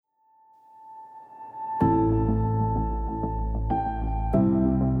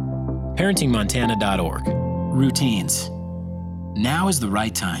ParentingMontana.org. Routines. Now is the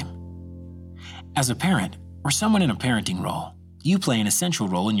right time. As a parent, or someone in a parenting role, you play an essential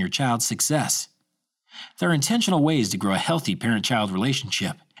role in your child's success. There are intentional ways to grow a healthy parent-child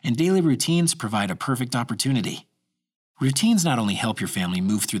relationship, and daily routines provide a perfect opportunity. Routines not only help your family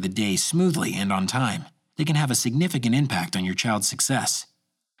move through the day smoothly and on time, they can have a significant impact on your child's success.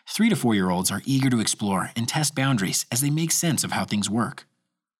 3 to 4-year-olds are eager to explore and test boundaries as they make sense of how things work.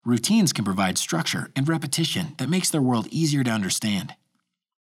 Routines can provide structure and repetition that makes their world easier to understand.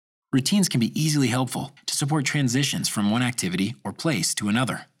 Routines can be easily helpful to support transitions from one activity or place to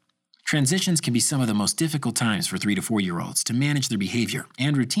another. Transitions can be some of the most difficult times for 3 to 4-year-olds to manage their behavior,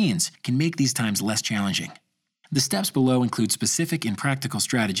 and routines can make these times less challenging. The steps below include specific and practical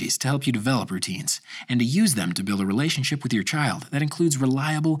strategies to help you develop routines and to use them to build a relationship with your child that includes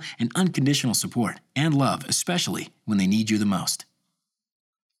reliable and unconditional support and love, especially when they need you the most.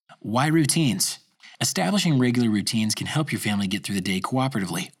 Why routines? Establishing regular routines can help your family get through the day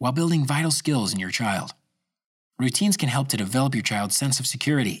cooperatively while building vital skills in your child. Routines can help to develop your child's sense of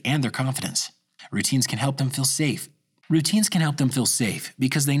security and their confidence. Routines can help them feel safe. Routines can help them feel safe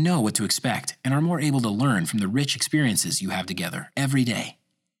because they know what to expect and are more able to learn from the rich experiences you have together every day.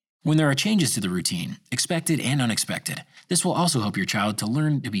 When there are changes to the routine, expected and unexpected, this will also help your child to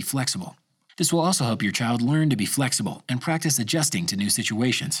learn to be flexible. And practice adjusting to new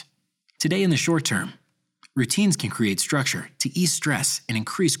situations. Today in the short term, routines can create structure to ease stress and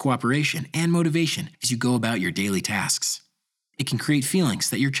increase cooperation and motivation as you go about your daily tasks. It can create feelings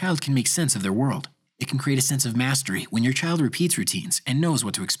that your child can make sense of their world. It can create a sense of mastery when your child repeats routines and knows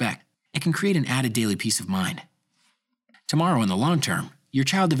what to expect. It can create an added daily peace of mind. Tomorrow in the long term, your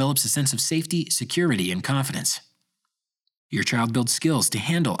child develops a sense of safety, security, and confidence. Your child builds skills to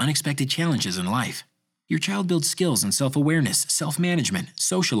handle unexpected challenges in life. Your child builds skills in self-awareness, self-management,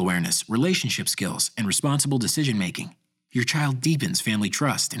 social awareness, relationship skills, and responsible decision-making. Your child deepens family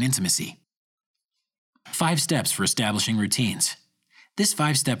trust and intimacy. 5 steps for establishing routines. This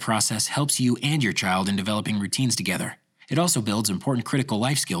 5-step process helps you and your child in developing routines together. It also builds important critical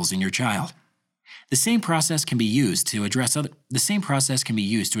life skills in your child. The same process can be used to address other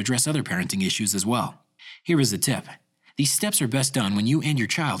parenting issues as well. Here is the tip. These steps are best done when you and your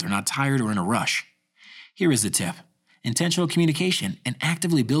child are not tired or in a rush. Here is the tip. Intentional communication and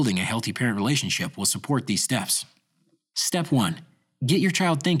actively building a healthy parent relationship will support these steps. Step 1. Get your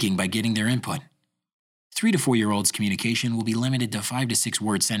child thinking by getting their input. 3 to 4-year-olds' communication will be limited to 5 to 6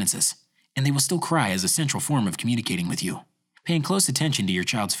 word sentences, and they will still cry as a central form of communicating with you. Paying close attention to your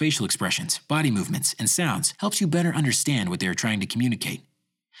child's facial expressions, body movements, and sounds helps you better understand what they are trying to communicate.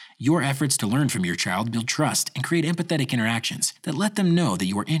 Your efforts to learn from your child build trust and create empathetic interactions that let them know that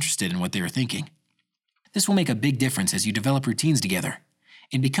you are interested in what they are thinking. This will make a big difference as you develop routines together.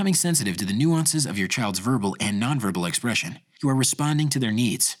 In becoming sensitive to the nuances of your child's verbal and nonverbal expression, you are responding to their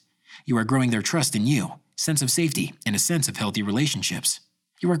needs. You are growing their trust in you, sense of safety, and a sense of healthy relationships.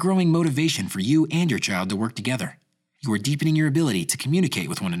 You are growing motivation for you and your child to work together. You are deepening your ability to communicate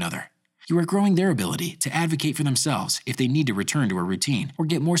with one another. You are growing their ability to advocate for themselves if they need to return to a routine or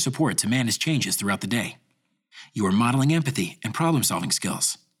get more support to manage changes throughout the day. You are modeling empathy and problem-solving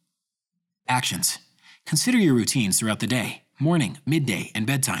skills. Actions. Consider your routines throughout the day, morning, midday, and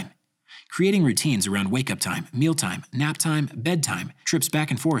bedtime. Creating routines around wake-up time, mealtime, nap time, bedtime, trips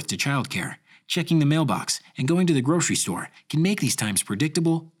back and forth to childcare, checking the mailbox, and going to the grocery store can make these times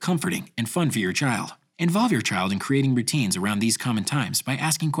predictable, comforting, and fun for your child. Involve your child in creating routines around these common times by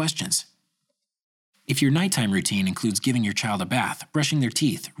asking questions. If your nighttime routine includes giving your child a bath, brushing their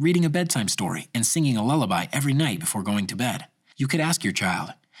teeth, reading a bedtime story, and singing a lullaby every night before going to bed, you could ask your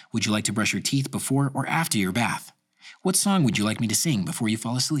child, would you like to brush your teeth before or after your bath? What song would you like me to sing before you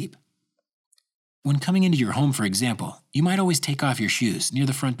fall asleep? When coming into your home, for example, you might always take off your shoes near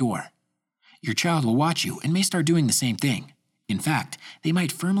the front door. Your child will watch you and may start doing the same thing. In fact, they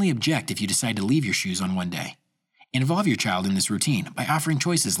might firmly object if you decide to leave your shoes on one day. Involve your child in this routine by offering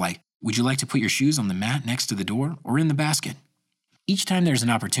choices like, would you like to put your shoes on the mat next to the door or in the basket? Each time there's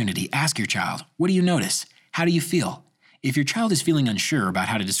an opportunity, ask your child, what do you notice? How do you feel? If your child is feeling unsure about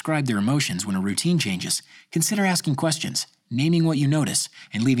how to describe their emotions when a routine changes, consider asking questions, naming what you notice,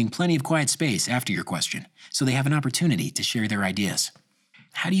 and leaving plenty of quiet space after your question so they have an opportunity to share their ideas.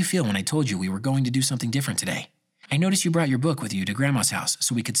 How do you feel when I told you we were going to do something different today? I noticed you brought your book with you to Grandma's house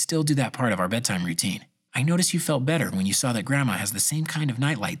so we could still do that part of our bedtime routine. I noticed you felt better when you saw that Grandma has the same kind of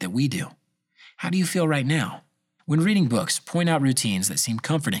nightlight that we do. How do you feel right now? When reading books, point out routines that seemed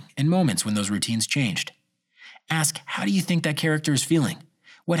comforting and moments when those routines changed. Ask, how do you think that character is feeling?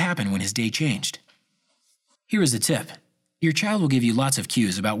 What happened when his day changed? Here is a tip. Your child will give you lots of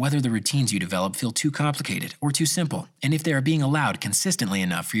cues about whether the routines you develop feel too complicated or too simple, and if they are being allowed consistently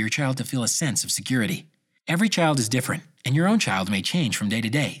enough for your child to feel a sense of security. Every child is different, and your own child may change from day to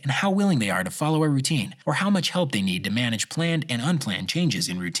day in how willing they are to follow a routine or how much help they need to manage planned and unplanned changes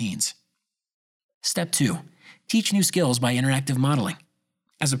in routines. Step 2. Teach new skills by interactive modeling.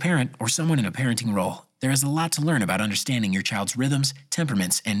 As a parent or someone in a parenting role, there is a lot to learn about understanding your child's rhythms,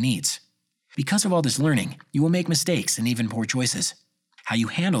 temperaments, and needs. Because of all this learning, you will make mistakes and even poor choices. How you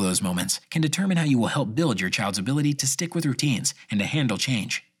handle those moments can determine how you will help build your child's ability to stick with routines and to handle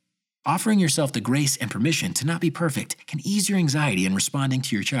change. Offering yourself the grace and permission to not be perfect can ease your anxiety in responding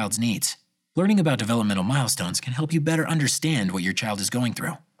to your child's needs. Learning about developmental milestones can help you better understand what your child is going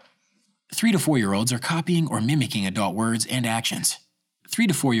through. 3 to 4-year-olds are copying or mimicking adult words and actions. 3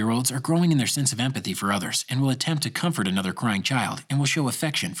 to 4-year-olds are growing in their sense of empathy for others and will attempt to comfort another crying child and will show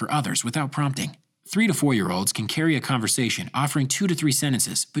affection for others without prompting. 3 to 4-year-olds can carry a conversation offering 2 to 3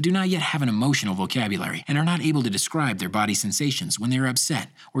 sentences but do not yet have an emotional vocabulary and are not able to describe their body sensations when they are upset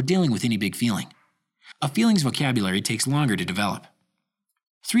or dealing with any big feeling. A feelings vocabulary takes longer to develop.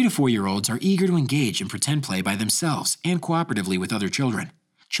 3 to 4-year-olds are eager to engage in pretend play by themselves and cooperatively with other children.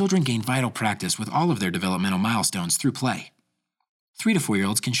 Children gain vital practice with all of their developmental milestones through play. 3 to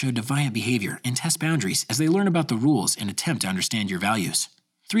 4-year-olds can show defiant behavior and test boundaries as they learn about the rules and attempt to understand your values.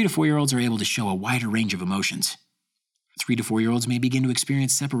 3 to 4-year-olds are able to show a wider range of emotions. 3 to 4-year-olds may begin to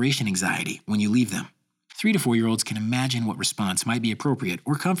experience separation anxiety when you leave them. 3 to 4-year-olds can imagine what response might be appropriate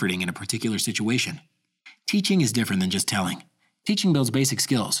or comforting in a particular situation. Teaching is different than just telling. Teaching builds basic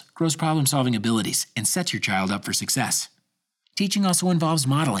skills, grows problem-solving abilities, and sets your child up for success. Teaching also involves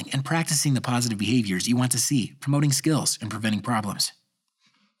modeling and practicing the positive behaviors you want to see, promoting skills and preventing problems.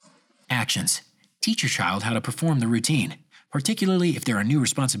 Actions. Teach your child how to perform the routine. Particularly if there are new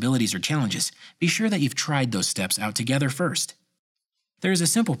responsibilities or challenges, be sure that you've tried those steps out together first. There is a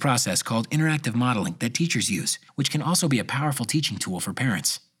simple process called interactive modeling that teachers use, which can also be a powerful teaching tool for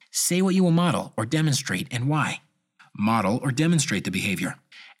parents. Say what you will model or demonstrate and why. Model or demonstrate the behavior.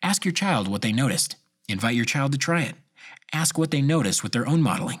 Ask your child what they noticed. Invite your child to try it. Ask what they noticed with their own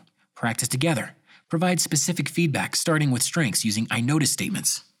modeling. Practice together. Provide specific feedback starting with strengths using I notice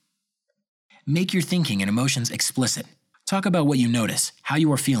statements. Make your thinking and emotions explicit. Talk about what you notice, how you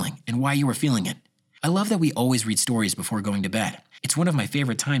are feeling, and why you are feeling it. I love that we always read stories before going to bed. It's one of my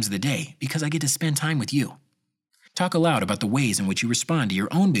favorite times of the day because I get to spend time with you. Talk aloud about the ways in which you respond to your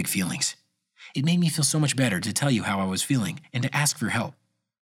own big feelings. It made me feel so much better to tell you how I was feeling and to ask for help.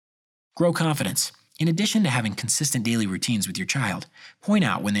 Grow confidence. In addition to having consistent daily routines with your child, point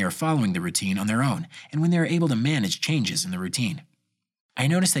out when they are following the routine on their own and when they are able to manage changes in the routine. I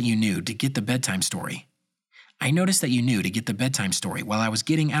noticed that you knew to get the bedtime story while I was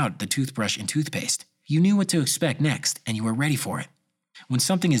getting out the toothbrush and toothpaste. You knew what to expect next, and you were ready for it. When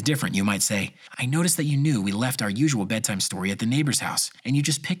something is different, you might say, I noticed that you knew we left our usual bedtime story at the neighbor's house, and you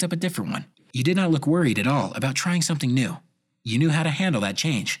just picked up a different one. You did not look worried at all about trying something new. You knew how to handle that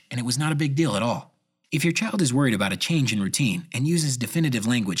change, and it was not a big deal at all. If your child is worried about a change in routine and uses definitive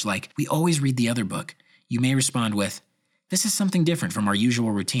language like, we always read the other book, you may respond with, this is something different from our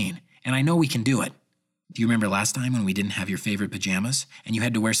usual routine, and I know we can do it. Do you remember last time when we didn't have your favorite pajamas and you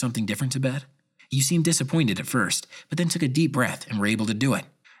had to wear something different to bed? You seemed disappointed at first, but then took a deep breath and were able to do it.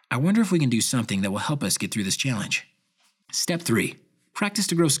 I wonder if we can do something that will help us get through this challenge. Step 3. Practice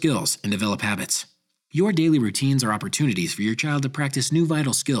to grow skills and develop habits. Your daily routines are opportunities for your child to practice new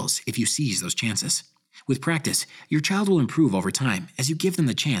vital skills if you seize those chances. With practice, your child will improve over time as you give them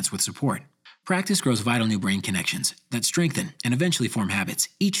the chance with support. Practice grows vital new brain connections that strengthen and eventually form habits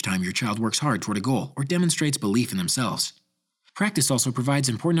each time your child works hard toward a goal or demonstrates belief in themselves. Practice also provides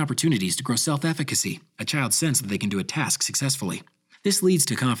important opportunities to grow self-efficacy, a child's sense that they can do a task successfully. This leads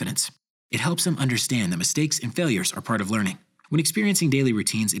to confidence. It helps them understand that mistakes and failures are part of learning. When experiencing daily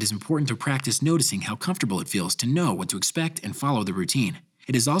routines, it is important to practice noticing how comfortable it feels to know what to expect and follow the routine.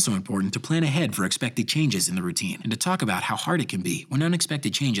 It is also important to plan ahead for expected changes in the routine and to talk about how hard it can be when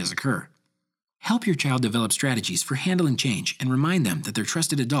unexpected changes occur. Help your child develop strategies for handling change and remind them that their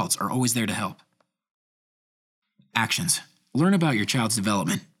trusted adults are always there to help. Actions. Learn about your child's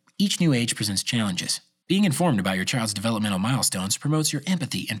development. Each new age presents challenges. Being informed about your child's developmental milestones promotes your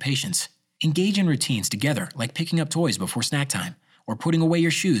empathy and patience. Engage in routines together like picking up toys before snack time or putting away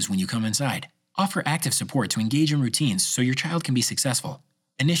your shoes when you come inside. Offer active support to engage in routines so your child can be successful.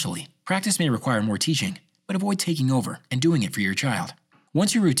 Initially, practice may require more teaching, but avoid taking over and doing it for your child.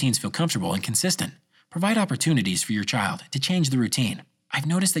 Once your routines feel comfortable and consistent, provide opportunities for your child to change the routine. I've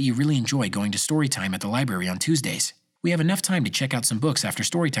noticed that you really enjoy going to story time at the library on Tuesdays. We have enough time to check out some books after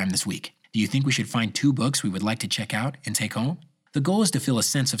story time this week. Do you think we should find 2 books we would like to check out and take home? The goal is to feel a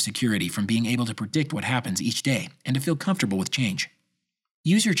sense of security from being able to predict what happens each day and to feel comfortable with change.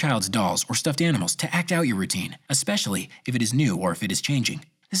 Use your child's dolls or stuffed animals to act out your routine, especially if it is new or if it is changing.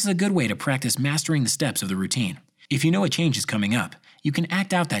 This is a good way to practice mastering the steps of the routine. If you know a change is coming up, you can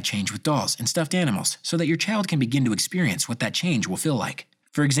act out that change with dolls and stuffed animals so that your child can begin to experience what that change will feel like.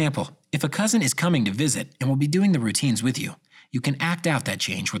 For example, if a cousin is coming to visit and will be doing the routines with you, you can act out that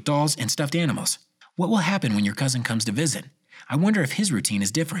change with dolls and stuffed animals. What will happen when your cousin comes to visit? I wonder if his routine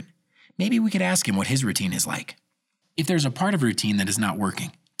is different. Maybe we could ask him what his routine is like. If there's a part of routine that is not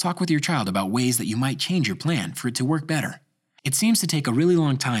working, talk with your child about ways that you might change your plan for it to work better. It seems to take a really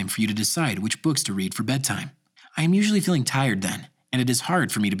long time for you to decide which books to read for bedtime. I am usually feeling tired then, and it is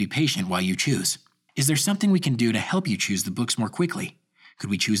hard for me to be patient while you choose. Is there something we can do to help you choose the books more quickly? Could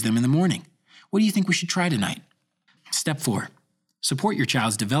we choose them in the morning? What do you think we should try tonight? Step 4. Support your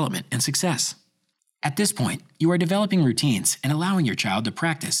child's development and success. At this point, you are developing routines and allowing your child to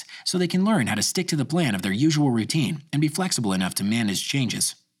practice so they can learn how to stick to the plan of their usual routine and be flexible enough to manage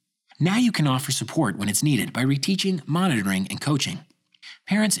changes. Now you can offer support when it's needed by reteaching, monitoring, and coaching.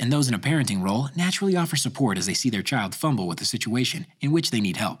 Parents and those in a parenting role naturally offer support as they see their child fumble with a situation in which they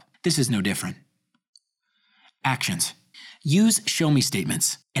need help. This is no different. Actions. Use show me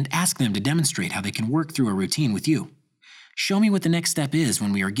statements and ask them to demonstrate how they can work through a routine with you. Show me what the next step is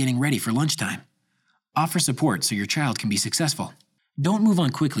when we are getting ready for lunchtime. Offer support so your child can be successful. Don't move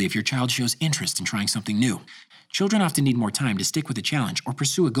on quickly if your child shows interest in trying something new. Children often need more time to stick with a challenge or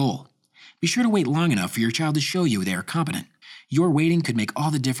pursue a goal. Be sure to wait long enough for your child to show you they are competent. Your waiting could make all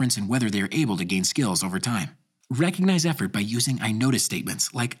the difference in whether they are able to gain skills over time. Recognize effort by using I notice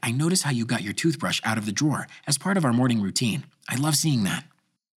statements like, I notice how you got your toothbrush out of the drawer as part of our morning routine. I love seeing that.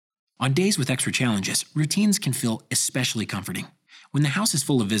 On days with extra challenges, routines can feel especially comforting. When the house is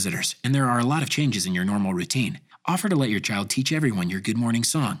full of visitors and there are a lot of changes in your normal routine, offer to let your child teach everyone your good morning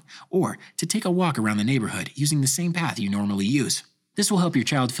song or to take a walk around the neighborhood using the same path you normally use. This will help your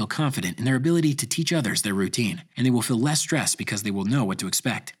child feel confident in their ability to teach others their routine, and they will feel less stressed because they will know what to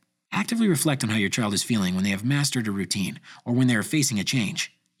expect. Actively reflect on how your child is feeling when they have mastered a routine or when they are facing a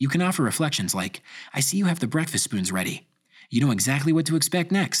change. You can offer reflections like, I see you have the breakfast spoons ready. You know exactly what to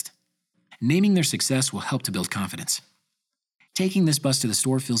expect next. Naming their success will help to build confidence. Taking this bus to the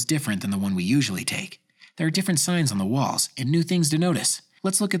store feels different than the one we usually take. There are different signs on the walls and new things to notice.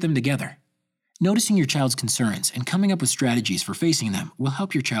 Let's look at them together. Noticing your child's concerns and coming up with strategies for facing them will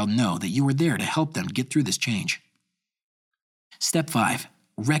help your child know that you are there to help them get through this change. Step 5.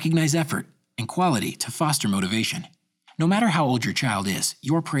 Recognize effort and quality to foster motivation. No matter how old your child is,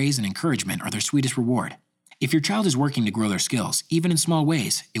 your praise and encouragement are their sweetest reward. If your child is working to grow their skills, even in small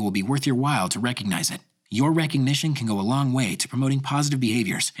ways, it will be worth your while to recognize it. Your recognition can go a long way to promoting positive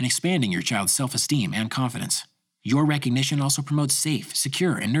behaviors and expanding your child's self-esteem and confidence. Your recognition also promotes safe,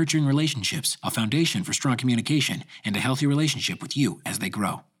 secure, and nurturing relationships, a foundation for strong communication and a healthy relationship with you as they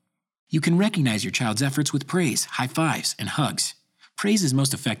grow. You can recognize your child's efforts with praise, high fives, and hugs. Praise is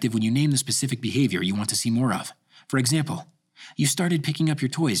most effective when you name the specific behavior you want to see more of. For example, you started picking up your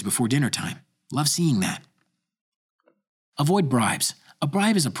toys before dinner time. Love seeing that. Avoid bribes. A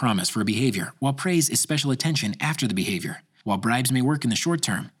bribe is a promise for a behavior, while praise is special attention after the behavior. While bribes may work in the short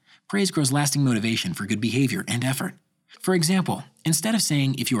term, praise grows lasting motivation for good behavior and effort. For example, instead of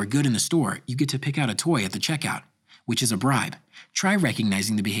saying if you are good in the store, you get to pick out a toy at the checkout, which is a bribe, try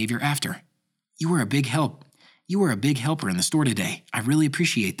recognizing the behavior after. You were a big helper in the store today. I really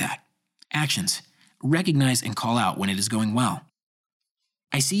appreciate that. Actions. Recognize and call out when it is going well.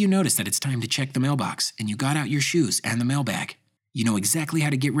 I see you noticed that it's time to check the mailbox and you got out your shoes and the mailbag. You know exactly how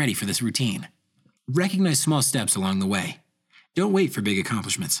to get ready for this routine. Recognize small steps along the way. Don't wait for big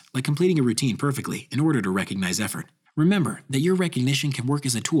accomplishments, like completing a routine perfectly, in order to recognize effort. Remember that your recognition can work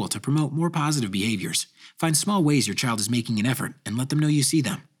as a tool to promote more positive behaviors. Find small ways your child is making an effort and let them know you see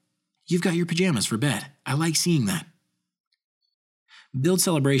them. You've got your pajamas for bed. I like seeing that. Build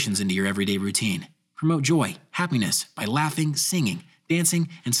celebrations into your everyday routine. Promote joy, happiness by laughing, singing, dancing,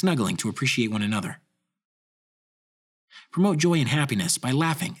 and snuggling to appreciate one another. Promote joy and happiness by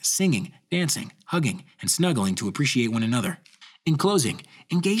laughing, singing, dancing, hugging, and snuggling to appreciate one another. In closing,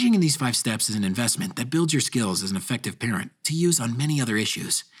 engaging in these 5 steps is an investment that builds your skills as an effective parent to use on many other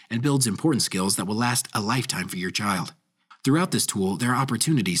issues and builds important skills that will last a lifetime for your child. Throughout this tool, there are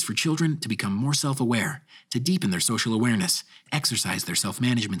opportunities for children to become more self-aware, to deepen their social awareness, exercise their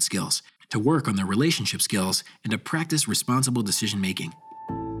self-management skills, to work on their relationship skills, and to practice responsible decision-making.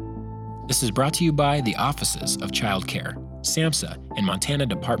 This is brought to you by the Offices of Child Care, SAMHSA, and Montana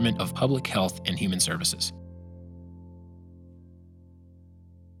Department of Public Health and Human Services.